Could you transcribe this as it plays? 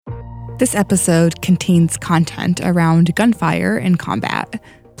This episode contains content around gunfire and combat.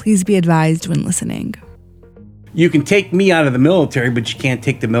 Please be advised when listening. You can take me out of the military, but you can't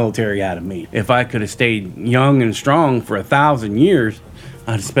take the military out of me. If I could have stayed young and strong for 1,000 years,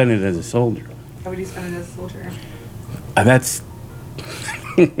 I'd have spent it as a soldier. How would you spend it as a soldier? That's...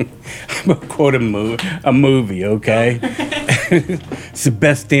 I'm going to quote a movie, okay? It's the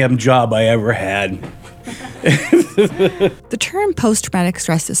best damn job I ever had. The term post-traumatic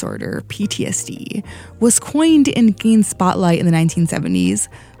stress disorder, PTSD, was coined and gained spotlight in the 1970s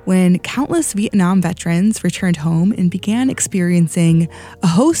when countless Vietnam veterans returned home and began experiencing a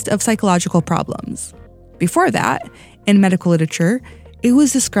host of psychological problems. Before that, in medical literature, it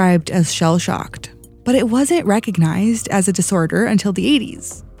was described as shell-shocked, but it wasn't recognized as a disorder until the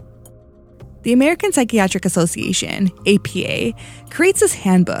 80s. The American Psychiatric Association, APA, creates this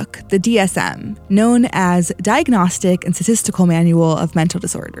handbook, the DSM, known as Diagnostic and Statistical Manual of Mental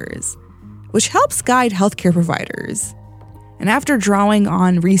Disorders, which helps guide healthcare providers. And after drawing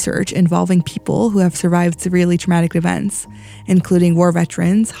on research involving people who have survived severely traumatic events, including war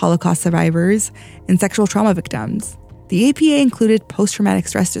veterans, Holocaust survivors, and sexual trauma victims, the APA included post-traumatic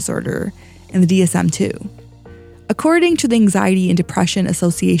stress disorder in the DSM too. According to the Anxiety and Depression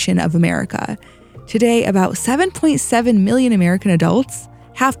Association of America, today about 7.7 million American adults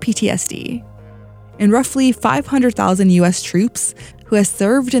have PTSD, and roughly 500,000 U.S. troops who have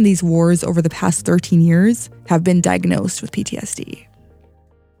served in these wars over the past 13 years have been diagnosed with PTSD.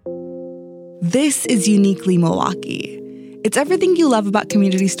 This is Uniquely Milwaukee. It's everything you love about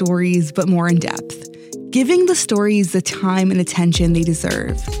community stories, but more in depth, giving the stories the time and attention they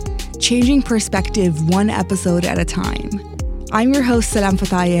deserve. Changing perspective one episode at a time. I'm your host, Salam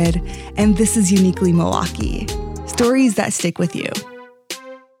Fatayed, and this is Uniquely Milwaukee. Stories that stick with you.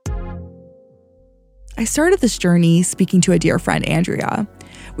 I started this journey speaking to a dear friend, Andrea.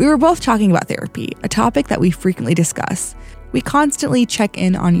 We were both talking about therapy, a topic that we frequently discuss. We constantly check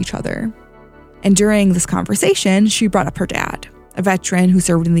in on each other. And during this conversation, she brought up her dad, a veteran who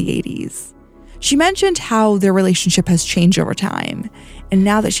served in the 80s. She mentioned how their relationship has changed over time, and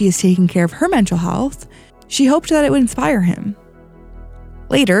now that she is taking care of her mental health, she hoped that it would inspire him.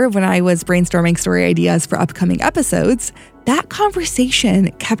 Later, when I was brainstorming story ideas for upcoming episodes, that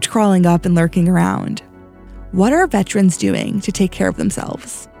conversation kept crawling up and lurking around. What are veterans doing to take care of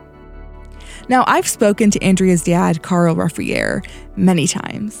themselves? Now, I've spoken to Andrea's dad, Carl Ruffier, many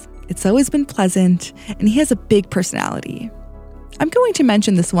times. It's always been pleasant, and he has a big personality. I'm going to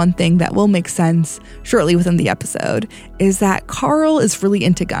mention this one thing that will make sense shortly within the episode, is that Carl is really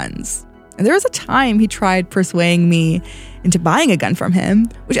into guns. And there was a time he tried persuading me into buying a gun from him,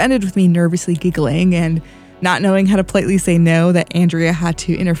 which ended with me nervously giggling and not knowing how to politely say no, that Andrea had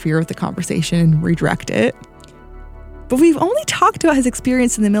to interfere with the conversation and redirect it. But we've only talked about his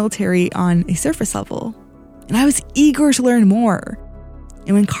experience in the military on a surface level, and I was eager to learn more.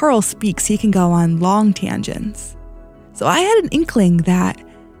 And when Carl speaks, he can go on long tangents. So I had an inkling that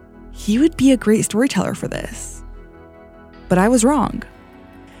he would be a great storyteller for this. But I was wrong.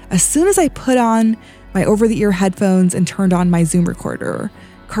 As soon as I put on my over-the-ear headphones and turned on my Zoom recorder,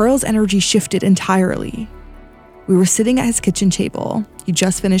 Carl's energy shifted entirely. We were sitting at his kitchen table. He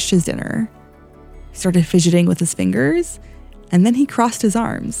just finished his dinner. He started fidgeting with his fingers, and then he crossed his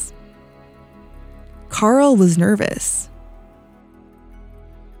arms. Carl was nervous.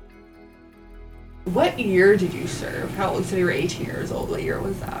 What year did you serve? How old? So you were 18 years old. What year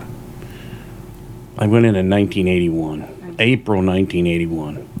was that? I went in 1981, April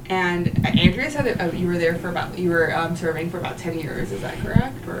 1981. And Andrea said that you were there for serving for about 10 years. Is that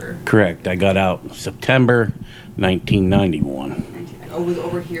correct? Or? Correct. I got out September 1991. I was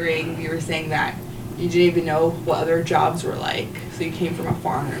overhearing you were saying that you didn't even know what other jobs were like. So you came from a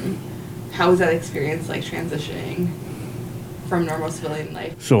farm. How was that experience like transitioning from normal civilian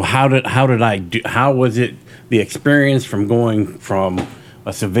life? So how was it the experience from going from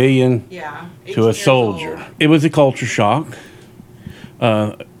a civilian to a soldier? It was a culture shock.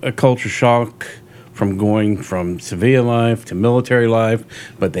 A culture shock from going from civilian life to military life,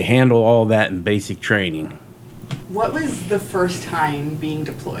 but they handle all that in basic training. What was the first time being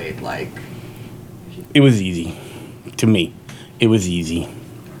deployed like? It was easy. To me, it was easy.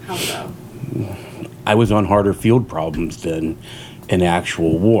 How so? I was on harder field problems than an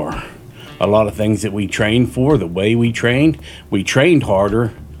actual war. A lot of things that we trained for, the way we trained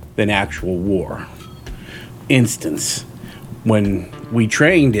harder than actual war. Instance, when we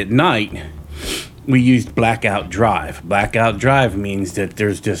trained at night, we used blackout drive. Blackout drive means that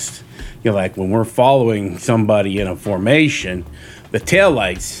there's just, like when we're following somebody in a formation, the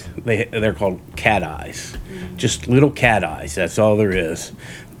taillights, they're called cat eyes. Just little cat eyes, that's all there is.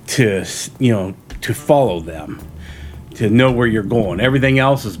 to follow them, to know where you're going. Everything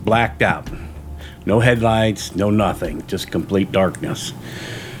else is blacked out. No headlights, no nothing, just complete darkness.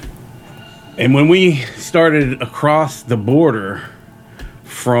 And when we started across the border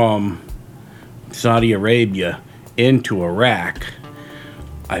from Saudi Arabia into Iraq,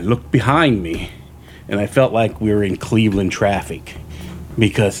 I looked behind me and I felt like we were in Cleveland traffic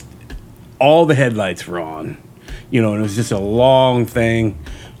because all the headlights were on, and it was just a long thing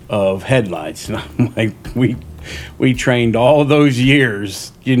of headlights. And I'm like, we trained all those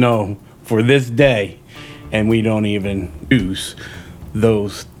years, for this day, and we don't even use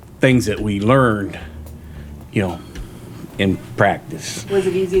those things that we learned, in practice. Was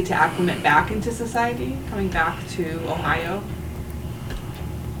it easy to acclimate back into society, coming back to Ohio?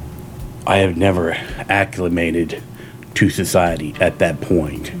 I have never acclimated to society at that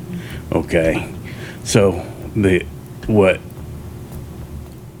point. Okay, so what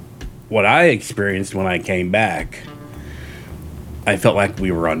I experienced when I came back, I felt like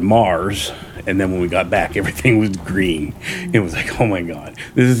we were on Mars, and then when we got back, everything was green. It was like, oh my God,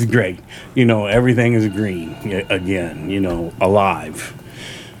 this is great. Everything is green again, alive.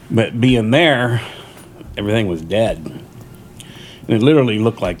 But being there, everything was dead. And it literally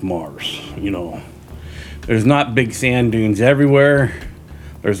looked like Mars, There's not big sand dunes everywhere.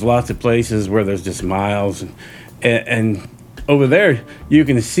 There's lots of places where there's just miles. And over there, you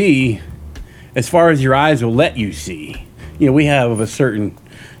can see as far as your eyes will let you see. We have a certain,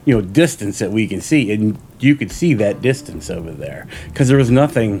 distance that we can see, and you could see that distance over there because there was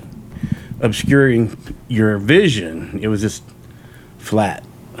nothing obscuring your vision. It was just flat,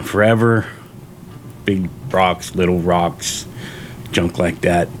 forever, big rocks, little rocks, junk like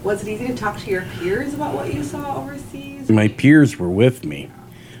that. Was it easy to talk to your peers about what you saw overseas? My peers were with me.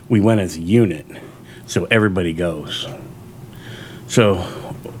 We went as a unit, so everybody goes.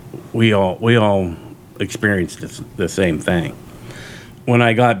 So we all experienced the same thing. When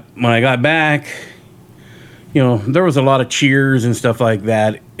I got back, there was a lot of cheers and stuff like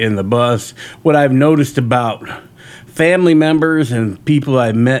that in the bus. What I've noticed about family members and people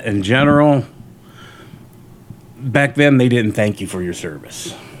I met in general, back then they didn't thank you for your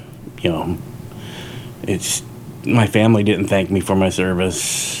service. My family didn't thank me for my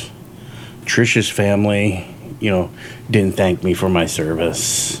service. Trisha's family, didn't thank me for my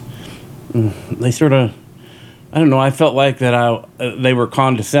service. They sort of, I don't know, I felt like that they were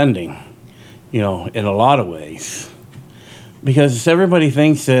condescending, in a lot of ways. Because everybody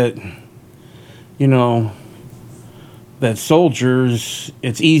thinks that, that soldiers,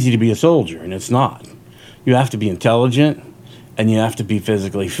 it's easy to be a soldier, and it's not. You have to be intelligent, and you have to be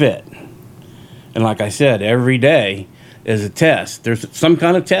physically fit. And like I said, every day is a test. There's some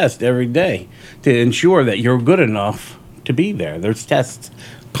kind of test every day to ensure that you're good enough to be there. There's tests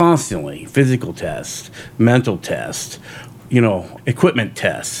constantly, physical tests, mental tests, equipment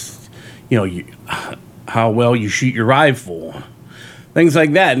tests, how well you shoot your rifle, things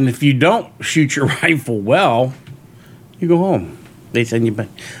like that. And if you don't shoot your rifle well, you go home. They send you back.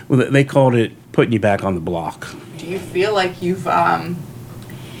 Well, they called it putting you back on the block. Do you feel like you've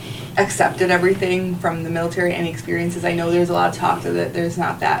accepted everything from the military, any experiences? I know there's a lot of talk that there's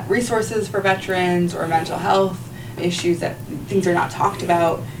not that resources for veterans or mental health issues, that things are not talked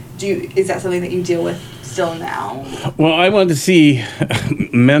about. Is that something that you deal with still now? Well, I want to see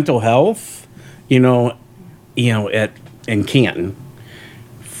mental health, in Canton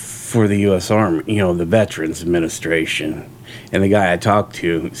for the U.S. Army, the Veterans Administration. And the guy I talked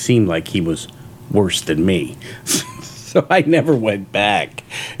to seemed like he was worse than me. So I never went back.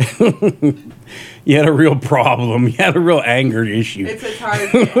 You had a real problem. You had a real anger issue. It's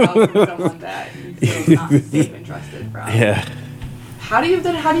hard to get help from someone that you feel not safe and trusted from. Yeah. How do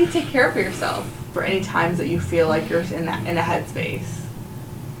you take care of yourself for any times that you feel like you're in a headspace?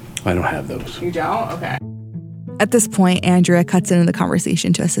 I don't have those. You don't? Okay. At this point, Andrea cuts into the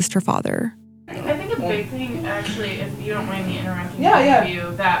conversation to assist her father. I think a big thing, actually, if you don't mind me interrupting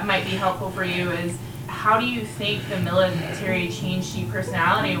you, that might be helpful for you is, how do you think the military changed you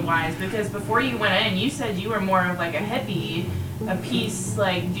personality-wise? Because before you went in, you said you were more of like a hippie, a peace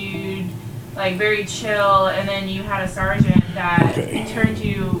dude, very chill, and then you had a sergeant that turned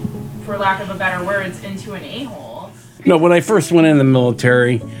you, for lack of a better words, into an a-hole. No, when I first went in the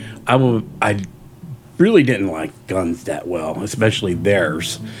military, I really didn't like guns that well, especially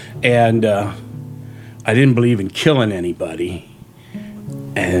theirs. And I didn't believe in killing anybody.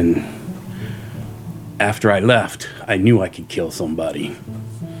 And after I left, I knew I could kill somebody.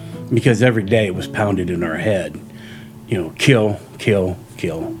 Because every day it was pounded in our head. Kill, kill,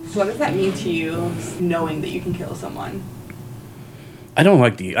 kill. What does that mean to you, knowing that you can kill someone? I don't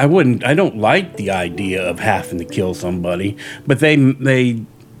like the idea of having to kill somebody, but they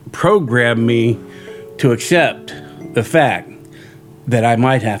program me to accept the fact that I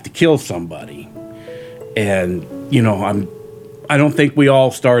might have to kill somebody. And, I don't think we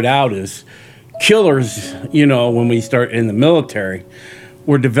all start out as killers, when we start in the military.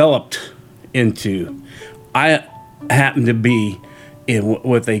 We're developed into, I happen to be in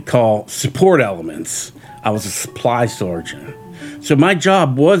what they call support elements. I was a supply sergeant. So my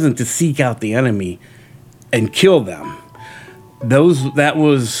job wasn't to seek out the enemy and kill them. That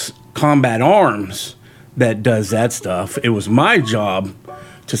was combat arms that does that stuff. It was my job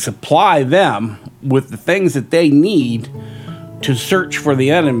to supply them with the things that they need to search for the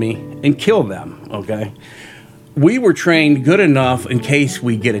enemy and kill them, okay? We were trained good enough in case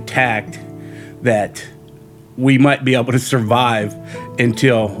we get attacked that we might be able to survive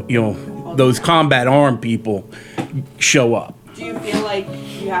until, those combat armed people show up. Do you feel like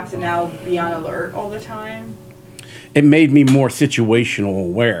you have to now be on alert all the time? It made me more situational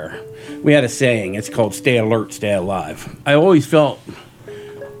aware. We had a saying, it's called stay alert, stay alive. I always felt,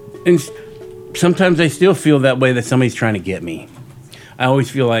 and sometimes I still feel that way, that somebody's trying to get me. I always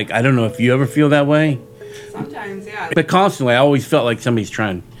feel like, I don't know if you ever feel that way. Sometimes, yeah. But constantly, I always felt like somebody's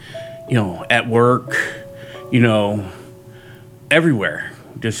trying, at work, everywhere.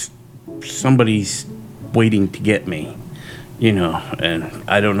 Just somebody's waiting to get me, and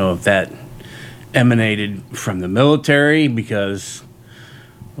I don't know if that emanated from the military because,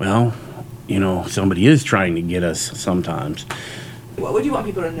 somebody is trying to get us sometimes. What would you want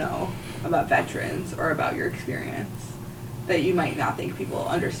people to know about veterans or about your experience that you might not think people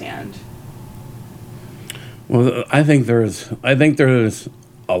understand? Well, I think there's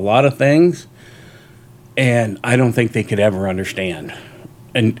a lot of things, and I don't think they could ever understand.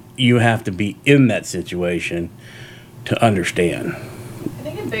 And you have to be in that situation to understand. I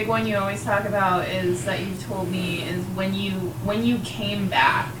think a big one you always talk about is that you've told me is when you came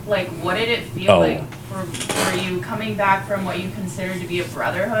back, like what did it feel like for you coming back from what you consider to be a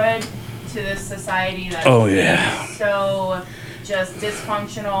brotherhood to this society that's so just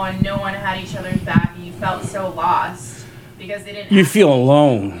dysfunctional and no one had each other's back and you felt so lost because they didn't. You feel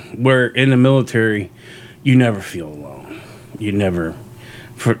alone, where in the military you never feel alone. You never.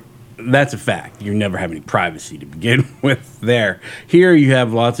 That's a fact. You never have any privacy to begin with there. Here you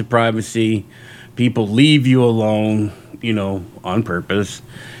have lots of privacy. People leave you alone, on purpose.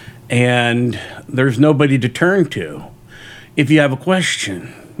 And there's nobody to turn to. If you have a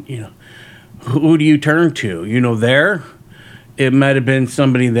question, who do you turn to? There, it might have been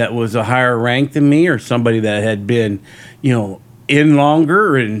somebody that was a higher rank than me or somebody that had been, in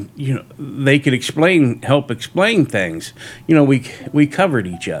longer, and they could help explain things. We covered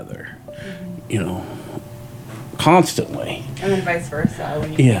each other, constantly. And then vice versa.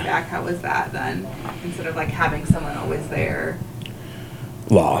 When you came back, how was that then? Instead of having someone always there.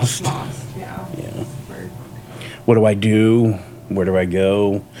 Lost. Yeah. What do I do? Where do I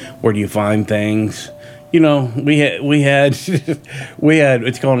go? Where do you find things? We had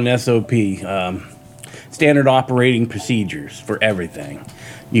it's called an SOP. Standard operating procedures for everything.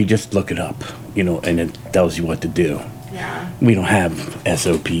 You just look it up, and it tells you what to do. Yeah. We don't have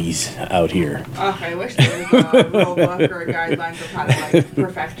SOPs out here. Oh, I wish there was a rule book or a guidelines of how to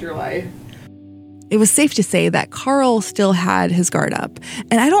perfect your life. It was safe to say that Carl still had his guard up,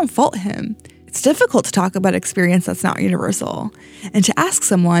 and I don't fault him. It's difficult to talk about experience that's not universal, and to ask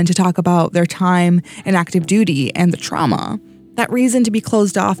someone to talk about their time in active duty and the trauma. That reason to be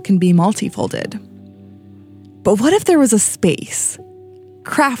closed off can be multifolded. But what if there was a space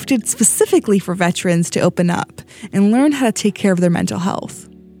crafted specifically for veterans to open up and learn how to take care of their mental health?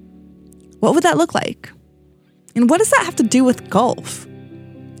 What would that look like? And what does that have to do with golf?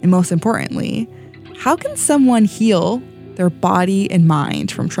 And most importantly, how can someone heal their body and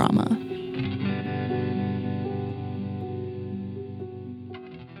mind from trauma?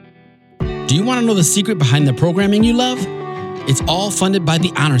 Do you want to know the secret behind the programming you love? It's all funded by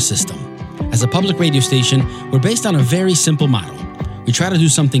the Honor System. As a public radio station, we're based on a very simple model. We try to do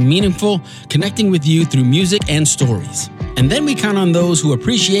something meaningful, connecting with you through music and stories. And then we count on those who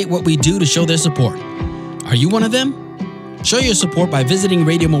appreciate what we do to show their support. Are you one of them? Show your support by visiting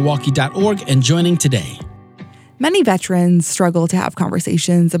radiomilwaukee.org and joining today. Many veterans struggle to have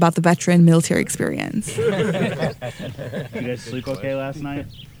conversations about the veteran military experience. You guys sleep okay last night?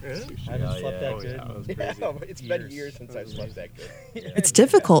 I haven't slept that good. Yeah, it's been years since I've slept that good. It's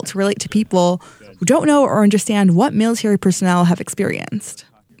difficult to relate to people who don't know or understand what military personnel have experienced.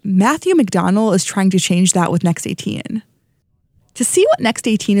 Matthew McDonnell is trying to change that with Next 18. To see what Next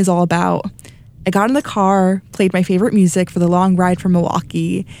 18 is all about, I got in the car, played my favorite music for the long ride from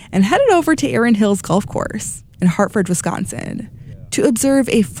Milwaukee, and headed over to Erin Hills Golf Course in Hartford, Wisconsin, to observe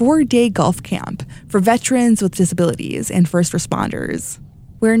a 4-day golf camp for veterans with disabilities and first responders,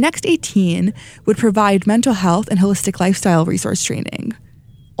 where Next 18 would provide mental health and holistic lifestyle resource training,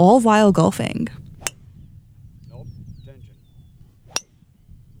 all while golfing.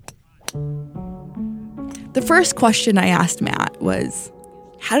 The first question I asked Matt was,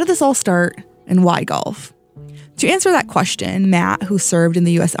 how did this all start and why golf? To answer that question, Matt, who served in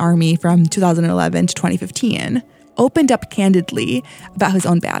the U.S. Army from 2011 to 2015, opened up candidly about his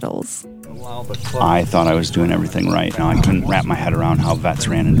own battles. I thought I was doing everything right. Now, I couldn't wrap my head around how vets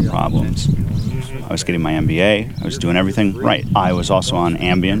ran into problems. I was getting my MBA. I was doing everything right. I was also on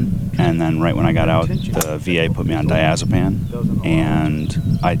Ambien, and then right when I got out, the VA put me on diazepam,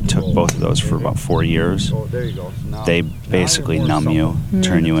 and I took both of those for about 4 years. They basically numb you,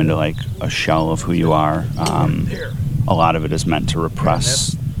 turn you into like a shell of who you are. A lot of it is meant to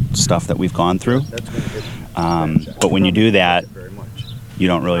repress stuff that we've gone through. But when you do that, you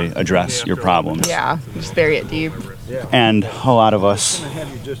don't really address your problems. Yeah, just bury it deep. And a lot of us,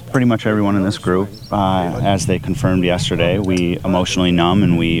 pretty much everyone in this group, as they confirmed yesterday, we emotionally numb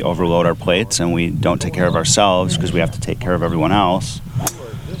and we overload our plates and we don't take care of ourselves because we have to take care of everyone else.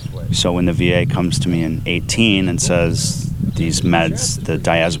 So when the VA comes to me in 18 and says, these meds, the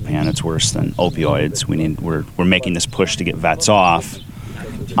diazepam, it's worse than opioids, we're making this push to get vets off,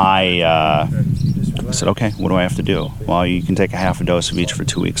 I said, okay, what do I have to do? Well, you can take a half a dose of each for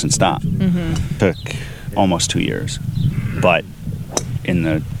 2 weeks and stop. Took almost 2 years. But in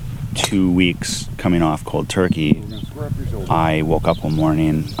the 2 weeks coming off cold turkey, I woke up one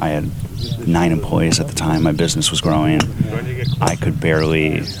morning. I had 9 employees at the time. My business was growing. I could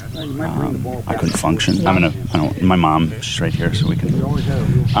barely, I couldn't function. My mom, she's right here, so we can,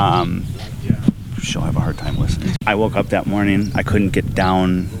 she'll have a hard time listening. I woke up that morning. I couldn't get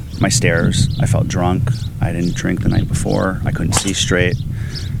down my stairs. I felt drunk. I didn't drink the night before. I couldn't see straight.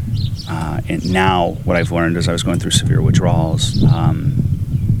 And now what I've learned is I was going through severe withdrawals.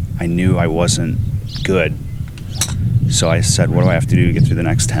 I knew I wasn't good. So I said, what do I have to do to get through the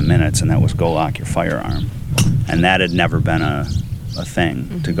next 10 minutes? And that was go lock your firearm. And that had never been a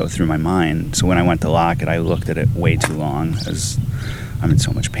thing to go through my mind. So when I went to lock it, I looked at it way too long as I'm in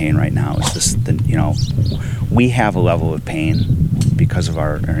so much pain right now. It's just, we have a level of pain because of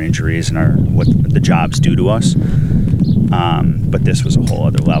our injuries and what the jobs do to us. But this was a whole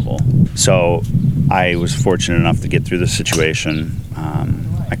other level. So I was fortunate enough to get through the situation.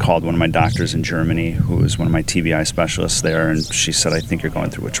 I called one of my doctors in Germany, who was one of my TBI specialists there, and she said, I think you're going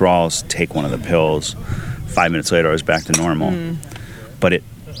through withdrawals. Take one of the pills. 5 minutes later, I was back to normal. But it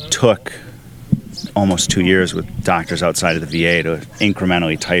took almost 2 years with doctors outside of the VA to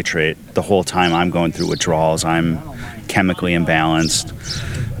incrementally titrate. The whole time I'm going through withdrawals, I'm chemically imbalanced.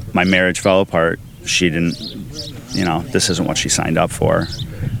 My marriage fell apart. She didn't, this isn't what she signed up for.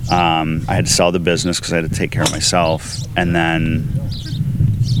 I had to sell the business because I had to take care of myself. And then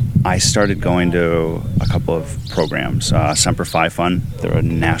I started going to a couple of programs. Semper Fi Fund, they're a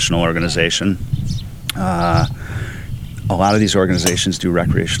national organization. A lot of these organizations do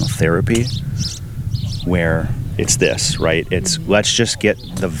recreational therapy, where it's this, right? It's let's just get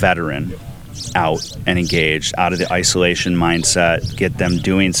the veteran out and engaged, out of the isolation mindset, get them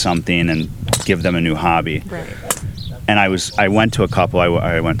doing something and give them a new hobby. Right. And I went to a couple.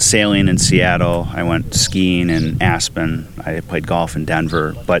 I went sailing in Seattle. I went skiing in Aspen. I played golf in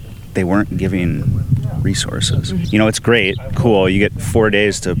Denver, but they weren't giving resources. It's great, cool. You get 4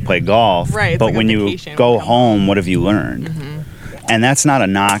 days to play golf, right, but like when you go home, what have you learned? And that's not a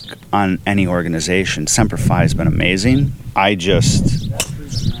knock on any organization. Semper Fi has been amazing.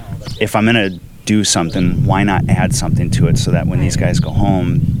 If I'm going to do something, why not add something to it so that when these guys go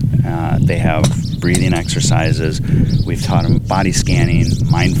home, they have breathing exercises. We've taught them body scanning,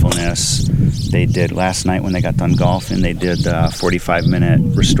 mindfulness. They did last night when they got done golfing, they did a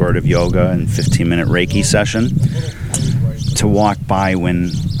 45-minute restorative yoga and 15-minute Reiki session. To walk by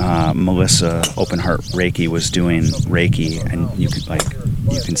when Melissa Open Heart Reiki was doing Reiki, and you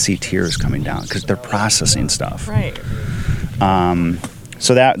can see tears coming down because they're processing stuff. Right.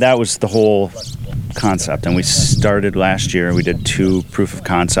 So that was the whole concept, and we started last year. We did 2 proof of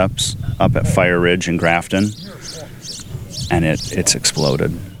concepts up at Fire Ridge in Grafton, and it's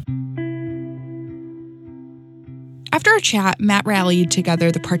exploded. After a chat, Matt rallied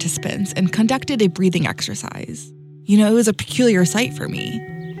together the participants and conducted a breathing exercise. It was a peculiar sight for me.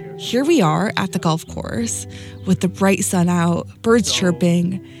 Here we are at the golf course with the bright sun out, birds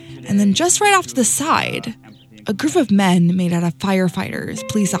chirping, and then just right off to the side, A group of men made out of firefighters,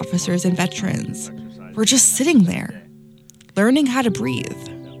 police officers, and veterans were just sitting there, learning how to breathe.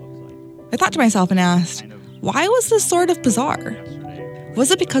 I thought to myself and asked, why was this sort of bizarre?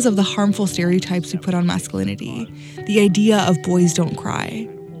 Was it because of the harmful stereotypes we put on masculinity, the idea of boys don't cry?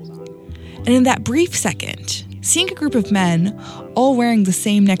 And in that brief second, seeing a group of men all wearing the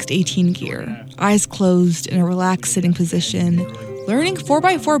same Next 18 gear, eyes closed in a relaxed sitting position, learning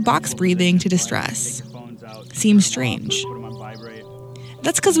 4x4 box breathing to distress, seems strange.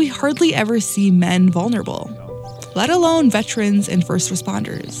 That's because we hardly ever see men vulnerable, let alone veterans and first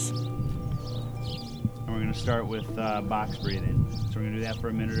responders. And we're going to start with box breathing. So we're going to do that for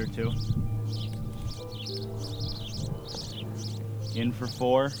a minute or two. In for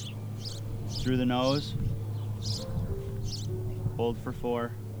 4, through the nose. Hold for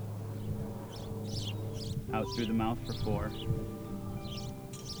 4. Out through the mouth for 4.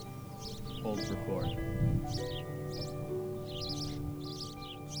 Hold for 4.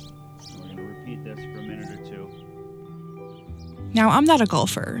 We're going to repeat this for a minute or 2. Now, I'm not a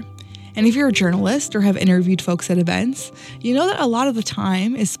golfer, and if you're a journalist or have interviewed folks at events, you know that a lot of the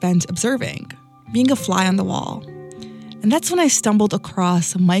time is spent observing, being a fly on the wall. And that's when I stumbled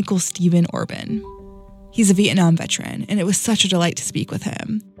across Michael Stephen Orban. He's a Vietnam veteran, and it was such a delight to speak with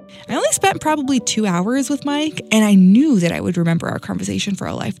him. I only spent probably 2 hours with Mike, and I knew that I would remember our conversation for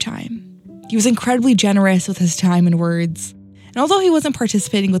a lifetime. He was incredibly generous with his time and words. And although he wasn't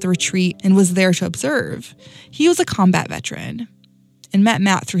participating with the retreat and was there to observe, he was a combat veteran and met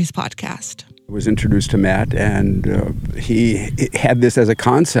Matt through his podcast. I was introduced to Matt, and he had this as a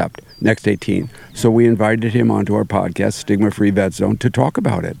concept, Next 18. So we invited him onto our podcast, Stigma Free Vet Zone, to talk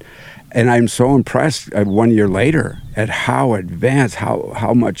about it. And I'm so impressed 1 year later at how advanced,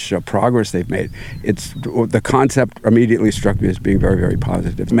 how much progress they've made. The concept immediately struck me as being very, very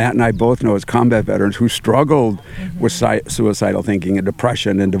positive. Matt and I both know as combat veterans who struggled with suicidal thinking and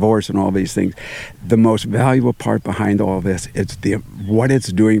depression and divorce and all these things. The most valuable part behind all this is what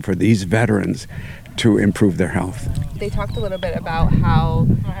it's doing for these veterans to improve their health. They talked a little bit about how,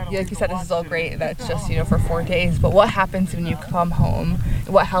 like you said, this is all great, that's just, for 4 days, but what happens when you come home?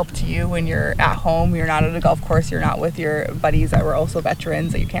 What helped you when you're at home, you're not at a golf course, you're not with your buddies that were also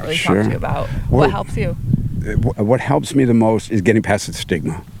veterans that you can't really talk to you about? What helps you? What helps me the most is getting past the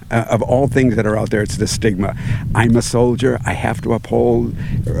stigma. Of all things that are out there, it's the stigma. I'm a soldier. I have to uphold,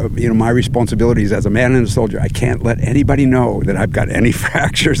 my responsibilities as a man and a soldier. I can't let anybody know that I've got any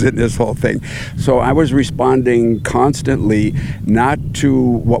fractures in this whole thing. So I was responding constantly, not to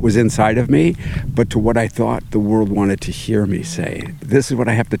what was inside of me, but to what I thought the world wanted to hear me say. This is what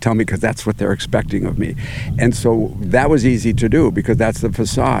I have to tell me because that's what they're expecting of me. And so that was easy to do because that's the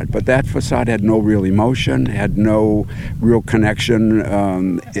facade. But that facade had no real emotion, had no real connection,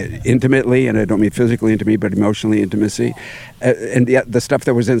 intimately, and I don't mean physically intimacy, but emotionally intimacy. And the stuff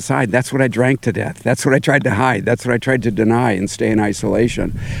that was inside, that's what I drank to death. That's what I tried to hide. That's what I tried to deny and stay in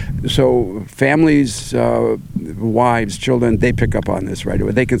isolation. So families, wives, children, they pick up on this right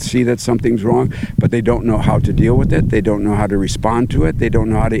away. They can see that something's wrong, but they don't know how to deal with it. They don't know how to respond to it. They don't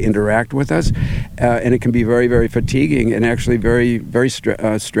know how to interact with us. And it can be very, very fatiguing and actually very, very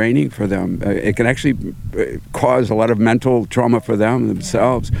straining for them. It can actually cause a lot of mental trauma for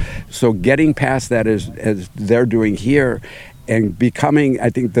themselves. So getting past that as they're doing here and becoming, I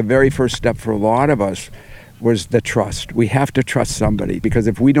think the very first step for a lot of us was the trust. We have to trust somebody because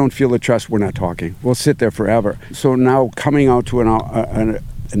if we don't feel the trust, we're not talking. We'll sit there forever. So now coming out to an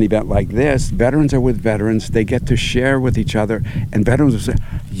event like this, veterans are with veterans. They get to share with each other, and veterans will say,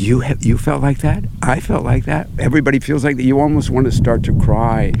 you felt like that? I felt like that. Everybody feels like that. You almost want to start to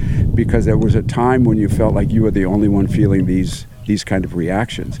cry because there was a time when you felt like you were the only one feeling these kind of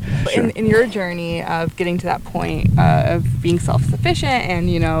reactions. Sure. In your journey of getting to that point of being self-sufficient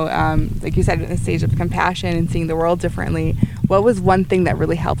and, like you said, in the stage of compassion and seeing the world differently, what was one thing that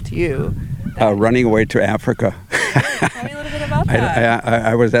really helped you? Running away to Africa. Tell me a little bit about that.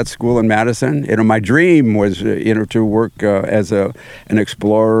 I was at school in Madison. My dream was, to work as an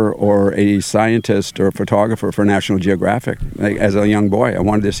explorer or a scientist or a photographer for National Geographic. As a young boy, I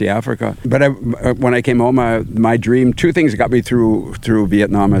wanted to see Africa. But when I came home, my dream, 2 things got me through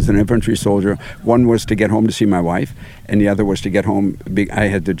Vietnam as an infantry soldier. One was to get home to see my wife, and the other was to get home. I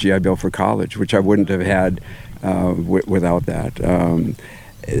had the GI Bill for college, which I wouldn't have had without that.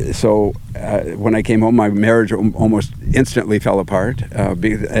 So when I came home, my marriage almost instantly fell apart.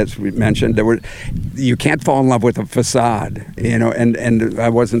 Because, as we mentioned, you can't fall in love with a facade, and I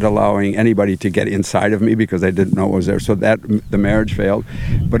wasn't allowing anybody to get inside of me because I didn't know what was there. So the marriage failed.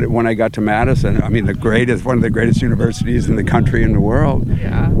 But when I got to Madison, I mean, one of the greatest universities in the country and the world.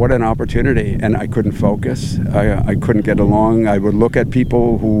 Yeah. What an opportunity! And I couldn't focus. I couldn't get along. I would look at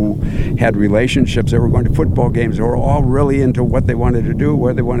people who had relationships. They were going to football games. They were all really into what they wanted to do,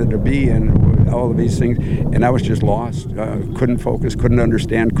 where they wanted to be, and all of these things. And I was just lost. Couldn't focus, couldn't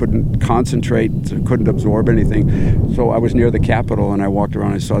understand, couldn't concentrate, couldn't absorb anything. So I was near the Capitol, and I walked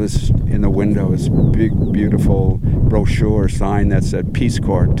around. I saw this in the window, this big, beautiful brochure sign that said Peace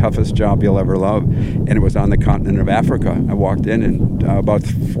Corps, toughest job you'll ever love. And it was on the continent of Africa. I walked in, and about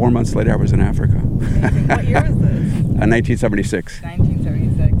 4 months later, I was in Africa. What year was this? 1976.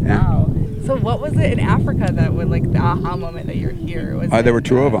 1976. Yeah. Wow. So what was it in Africa that would, like, the aha moment that you're here? There were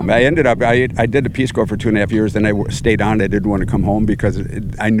two of them. I ended up, I did the Peace Corps for 2.5 years, then I stayed on. I didn't want to come home because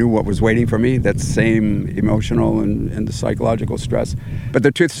I knew what was waiting for me, that same emotional and the psychological stress. But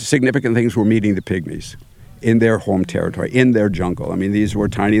the two significant things were meeting the Pygmies in their home territory, in their jungle. I mean, these were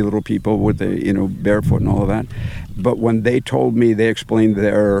tiny little people with barefoot and all of that. But when they told me, they explained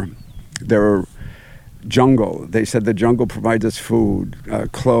their jungle. They said the jungle provides us food,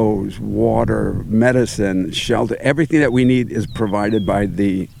 clothes, water, medicine, shelter. Everything that we need is provided by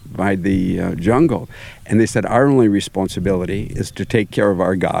the jungle. And they said our only responsibility is to take care of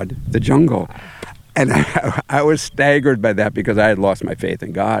our God, the jungle. And I was staggered by that because I had lost my faith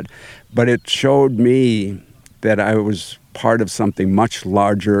in God. But it showed me that I was part of something much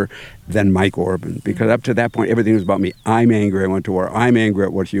larger than Mike Orban, because up to that point, everything was about me. I'm angry I went to war. I'm angry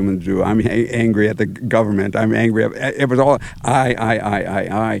at what humans do. I'm angry at the government. I'm angry it was all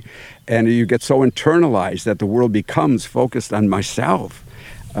I. And you get so internalized that the world becomes focused on myself.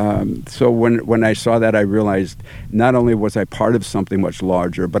 So when I saw that, I realized not only was I part of something much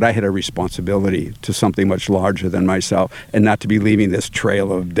larger, but I had a responsibility to something much larger than myself, and not to be leaving this trail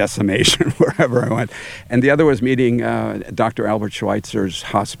of decimation wherever I went. And the other was meeting Dr. Albert Schweitzer's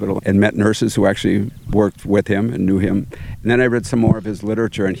hospital, and met nurses who actually worked with him and knew him. And then I read some more of his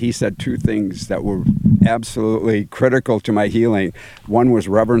literature, and he said two things that were absolutely critical to my healing. One was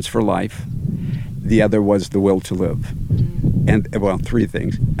reverence for life. The other was the will to live. And, well, three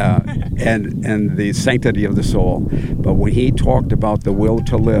things, and the sanctity of the soul. But when he talked about the will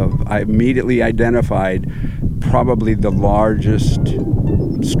to live, I immediately identified probably the largest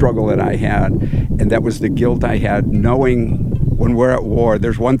struggle that I had, and that was the guilt I had knowing when we're at war,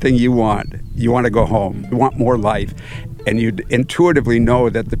 there's one thing you want. You want to go home. You want more life. And you intuitively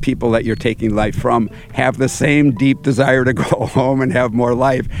know that the people that you're taking life from have the same deep desire to go home and have more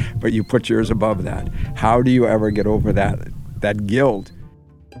life, but you put yours above that. How do you ever get over that guilt?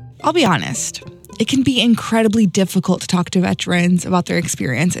 I'll be honest, it can be incredibly difficult to talk to veterans about their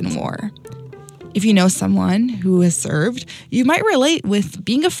experience in war. If you know someone who has served, you might relate with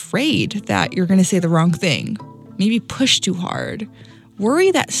being afraid that you're going to say the wrong thing, maybe push too hard,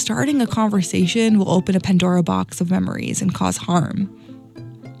 worry that starting a conversation will open a Pandora box of memories and cause harm.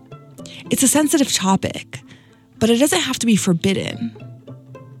 It's a sensitive topic, but it doesn't have to be forbidden.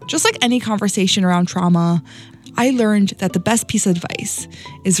 Just like any conversation around trauma, I learned that the best piece of advice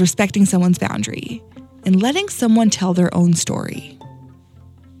is respecting someone's boundary and letting someone tell their own story.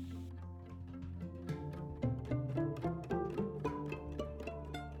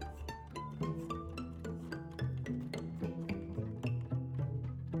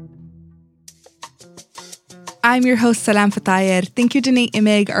 I'm your host, Salam Fatayer. Thank you to Nate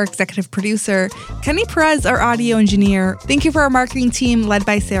Imig, our executive producer, Kenny Perez, our audio engineer. Thank you for our marketing team led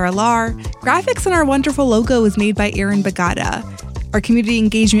by Sarah Lar. Graphics on our wonderful logo is made by Aaron Bagata. Our community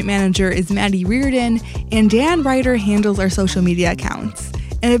engagement manager is Maddie Reardon, and Dan Ryder handles our social media accounts.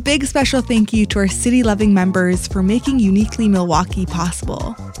 And a big special thank you to our city-loving members for making Uniquely Milwaukee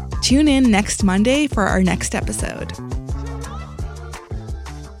possible. Tune in next Monday for our next episode.